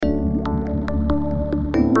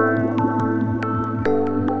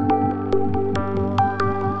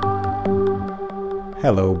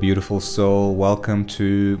Hello, beautiful soul. Welcome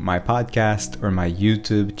to my podcast or my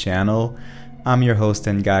YouTube channel. I'm your host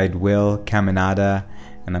and guide, Will Caminada,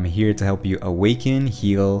 and I'm here to help you awaken,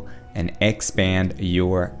 heal, and expand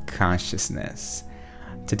your consciousness.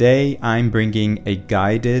 Today, I'm bringing a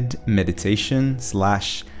guided meditation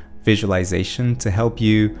 / visualization to help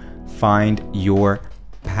you find your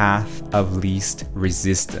path of least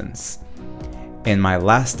resistance. In my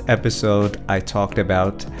last episode, I talked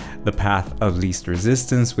about the path of least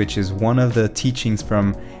resistance, which is one of the teachings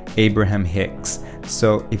from Abraham Hicks.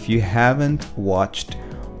 So if you haven't watched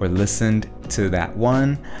or listened to that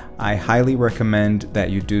one, I highly recommend that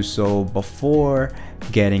you do so before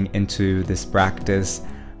getting into this practice,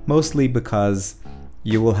 mostly because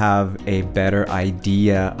you will have a better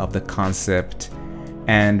idea of the concept,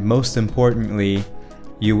 and most importantly,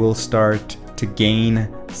 you will start to gain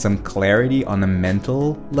some clarity on a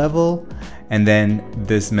mental level, and then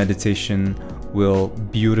this meditation will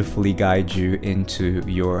beautifully guide you into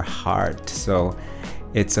your heart. So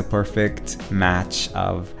it's a perfect match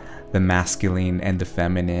of the masculine and the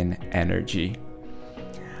feminine energy.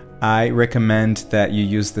 I recommend that you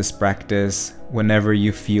use this practice whenever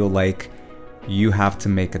you feel like you have to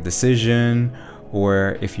make a decision,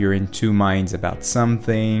 or if you're in two minds about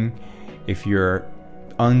something, if you're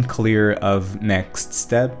unclear of next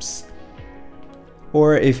steps,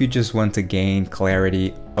 or if you just want to gain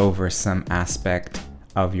clarity over some aspect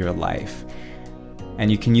of your life.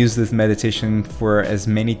 And you can use this meditation for as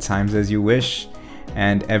many times as you wish,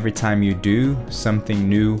 and every time you do, something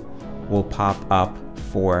new will pop up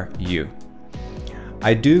for you.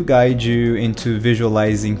 I do guide you into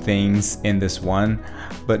visualizing things in this one,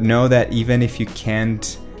 but know that even if you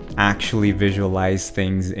can't actually visualize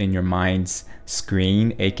things in your mind's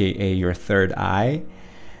screen, aka your third eye,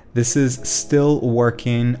 this is still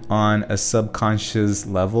working on a subconscious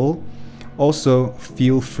level. Also,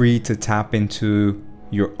 feel free to tap into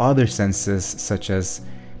your other senses, such as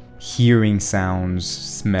hearing sounds,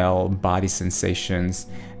 smell, body sensations.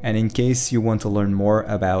 And in case you want to learn more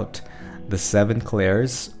about the 7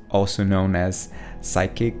 clairs, also known as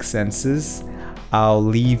psychic senses, I'll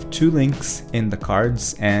leave 2 links in the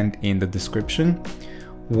cards and in the description.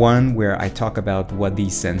 One where I talk about what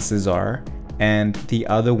these senses are, and the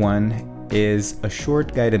other one is a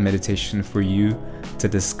short guided meditation for you to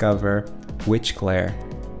discover which clair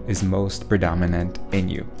is most predominant in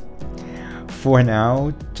you. For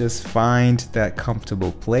now, just find that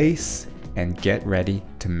comfortable place and get ready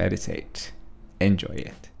to meditate. Enjoy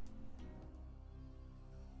it.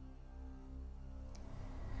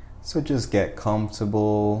 So just get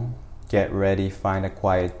comfortable, get ready, find a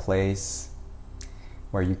quiet place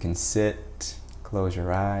where you can sit, close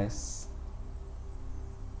your eyes.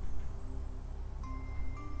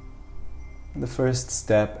 The first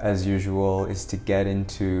step, as usual, is to get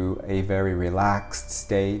into a very relaxed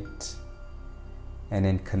state and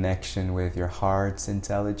in connection with your heart's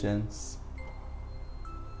intelligence.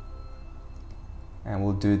 And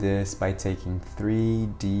we'll do this by taking 3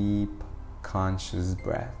 deep, conscious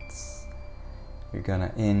breaths. You're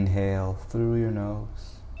gonna inhale through your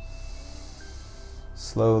nose.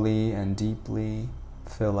 Slowly and deeply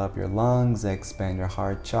fill up your lungs, expand your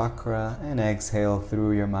heart chakra, and exhale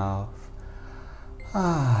through your mouth.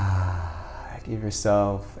 Give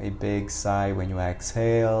yourself a big sigh when you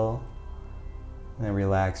exhale. And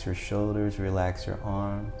relax your shoulders, relax your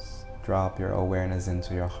arms. Drop your awareness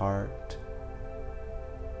into your heart.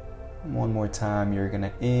 One more time, you're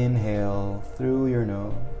gonna inhale through your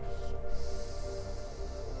nose.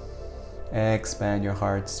 Expand your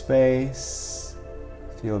heart space.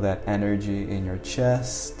 Feel that energy in your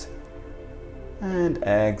chest. And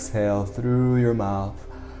exhale through your mouth.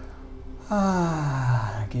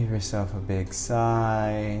 Give yourself a big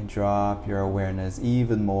sigh. Drop your awareness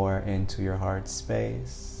even more into your heart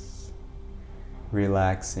space.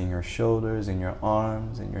 Relaxing your shoulders and your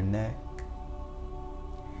arms and your neck.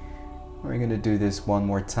 We're going to do this one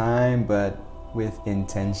more time, but with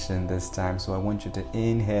intention this time. So I want you to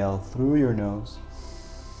inhale through your nose.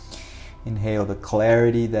 Inhale the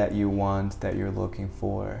clarity that you want, that you're looking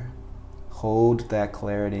for. Hold that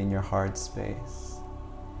clarity in your heart space.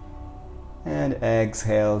 And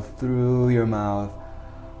exhale through your mouth.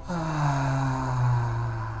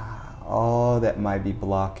 All that might be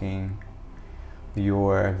blocking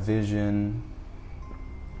your vision.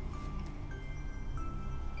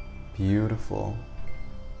 Beautiful.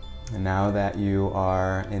 And now that you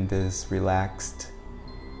are in this relaxed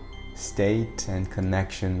state and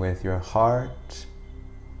connection with your heart,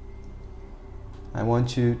 I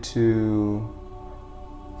want you to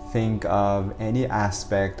think of any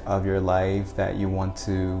aspect of your life that you want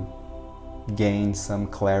to gain some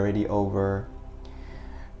clarity over.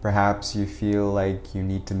 Perhaps you feel like you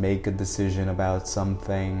need to make a decision about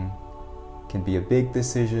something. It can be a big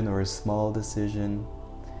decision or a small decision.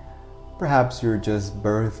 Perhaps you're just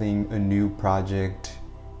birthing a new project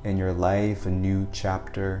in your life, a new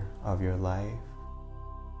chapter of your life.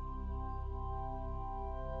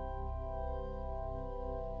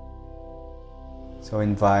 So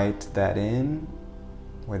invite that in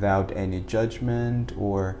without any judgment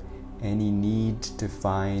or any need to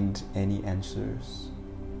find any answers.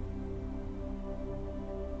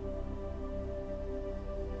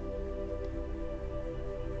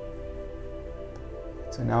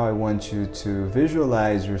 So now I want you to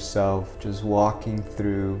visualize yourself just walking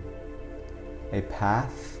through a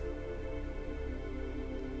path.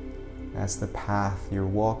 That's the path you're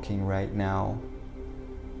walking right now.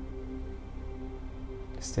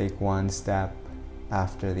 Just take one step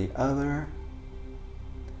after the other.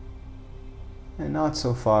 And not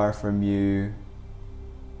so far from you,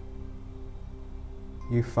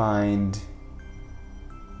 you find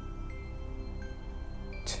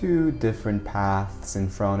two different paths in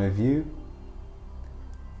front of you.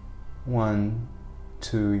 One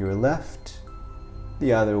to your left,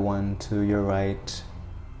 the other one to your right.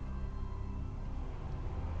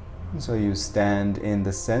 And so you stand in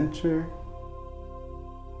the center.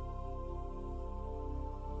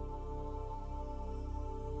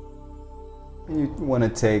 And you want to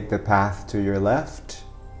take the path to your left.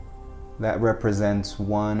 That represents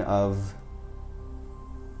one of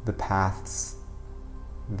the paths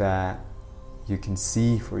that you can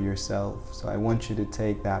see for yourself. So I want you to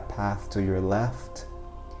take that path to your left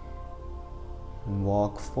and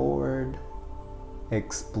walk forward,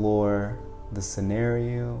 explore the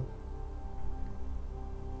scenario.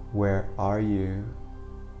 Where are you?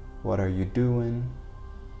 What are you doing?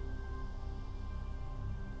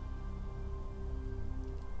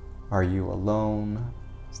 Are you alone?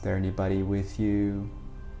 Is there anybody with you?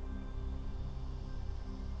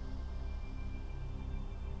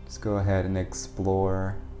 Just go ahead and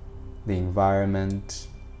explore the environment.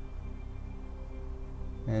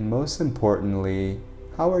 And most importantly,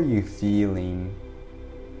 how are you feeling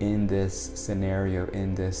in this scenario,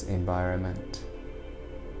 in this environment?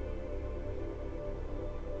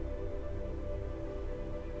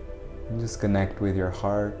 And just connect with your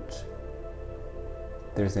heart.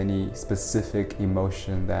 If there's any specific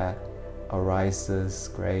emotion that arises,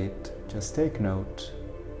 great. Just take note.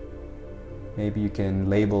 Maybe you can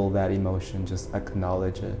label that emotion, just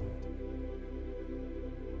acknowledge it.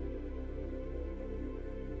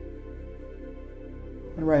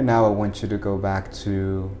 And right now I want you to go back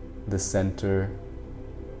to the center.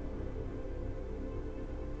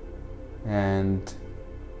 And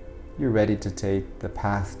you're ready to take the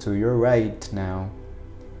path to your right now.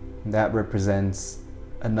 And that represents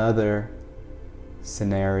another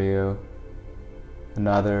scenario,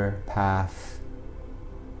 another path,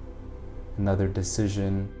 another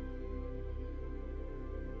decision.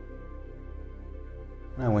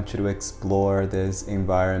 And I want you to explore this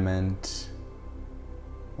environment.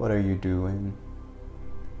 What are you doing?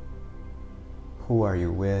 Who are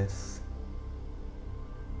you with?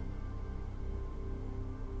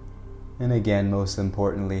 And again, most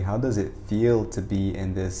importantly, how does it feel to be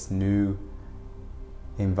in this new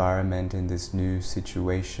environment, in this new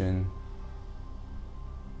situation?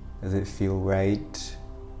 Does it feel right?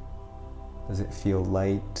 Does it feel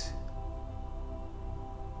light?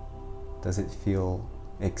 Does it feel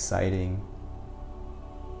exciting?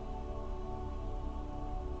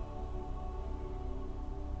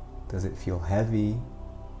 Does it feel heavy?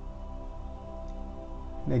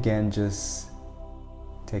 And again, just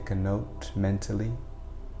take a note mentally.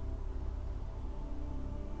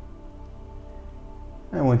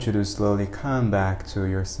 I want you to slowly come back to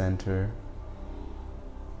your center.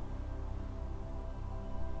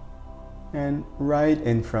 And right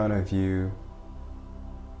in front of you,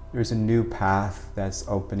 there's a new path that's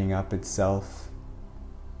opening up itself.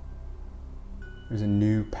 There's a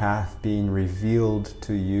new path being revealed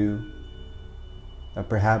to you that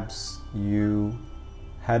perhaps you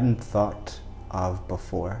hadn't thought of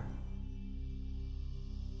before.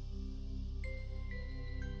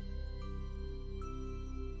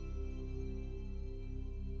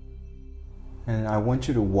 And I want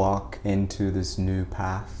you to walk into this new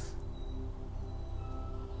path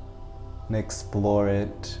and explore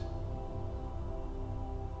it.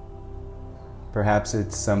 Perhaps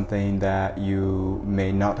it's something that you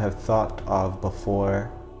may not have thought of before.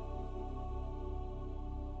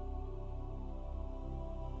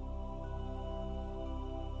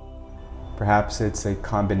 Perhaps it's a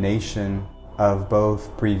combination of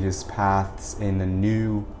both previous paths in a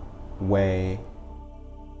new way.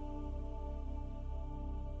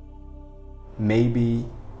 Maybe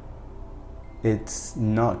it's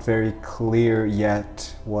not very clear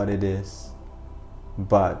yet what it is,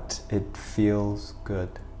 but it feels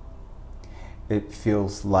good. It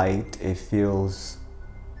feels light, it feels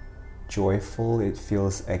joyful, it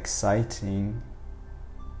feels exciting,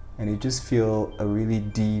 and you just feel a really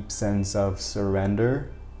deep sense of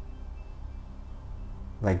surrender.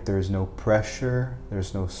 Like there's no pressure,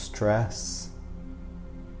 there's no stress.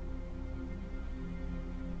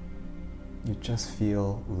 You just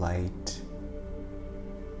feel light.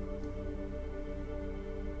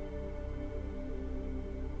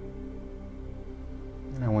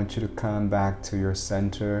 And I want you to come back to your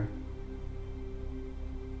center.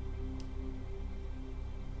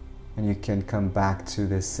 And you can come back to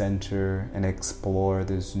this center and explore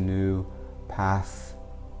this new path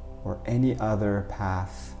or any other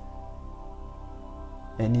path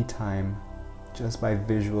anytime, just by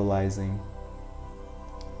visualizing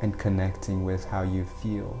and connecting with how you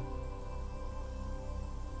feel.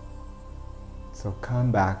 So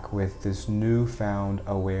come back with this newfound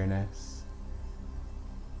awareness.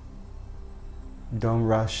 Don't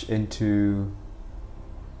rush into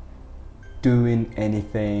doing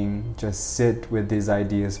anything. Just sit with these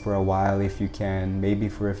ideas for a while if you can, maybe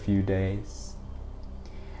for a few days.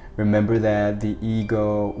 Remember that the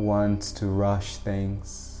ego wants to rush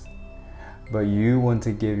things, but you want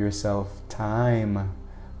to give yourself time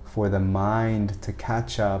for the mind to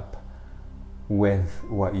catch up with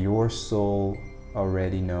what your soul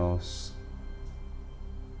already knows.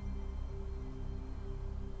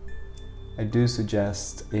 I do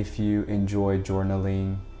suggest, if you enjoy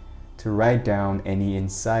journaling, to write down any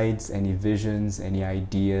insights, any visions, any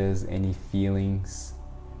ideas, any feelings.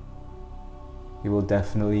 It will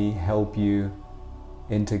definitely help you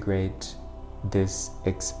integrate this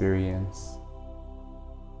experience.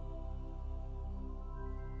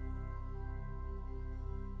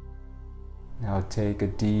 Now take a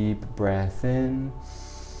deep breath in.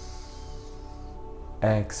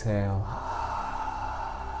 Exhale.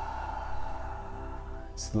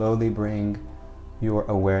 Slowly bring your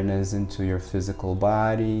awareness into your physical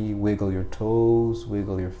body. Wiggle your toes,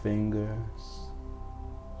 wiggle your fingers.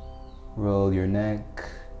 Roll your neck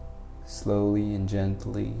slowly and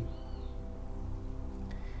gently.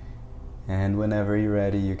 And whenever you're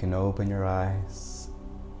ready, you can open your eyes.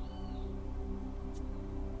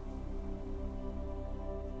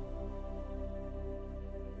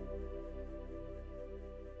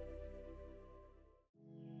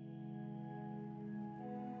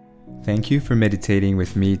 Thank you for meditating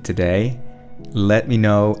with me today. Let me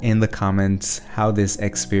know in the comments how this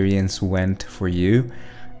experience went for you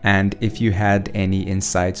and if you had any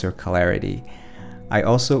insights or clarity. I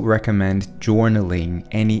also recommend journaling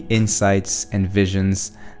any insights and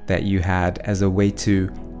visions that you had as a way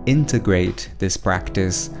to integrate this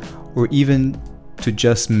practice, or even to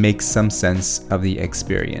just make some sense of the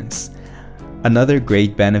experience. Another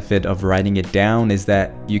great benefit of writing it down is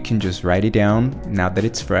that you can just write it down now that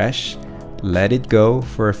it's fresh, let it go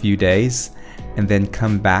for a few days, and then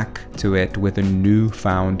come back to it with a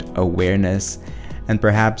newfound awareness, and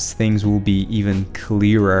perhaps things will be even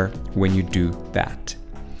clearer when you do that.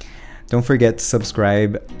 Don't forget to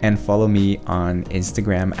subscribe and follow me on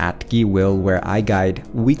Instagram @GuyWill, where I guide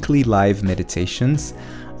weekly live meditations.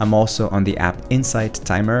 I'm also on the app Insight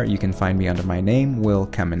Timer. You can find me under my name, Will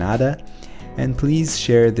Caminada. And please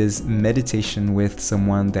share this meditation with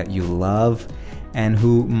someone that you love and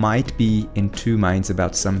who might be in two minds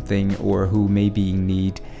about something, or who may be in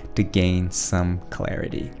need to gain some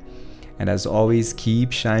clarity. And as always,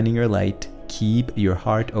 keep shining your light, keep your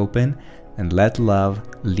heart open, and let love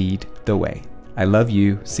lead the way. I love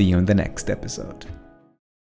you. See you in the next episode.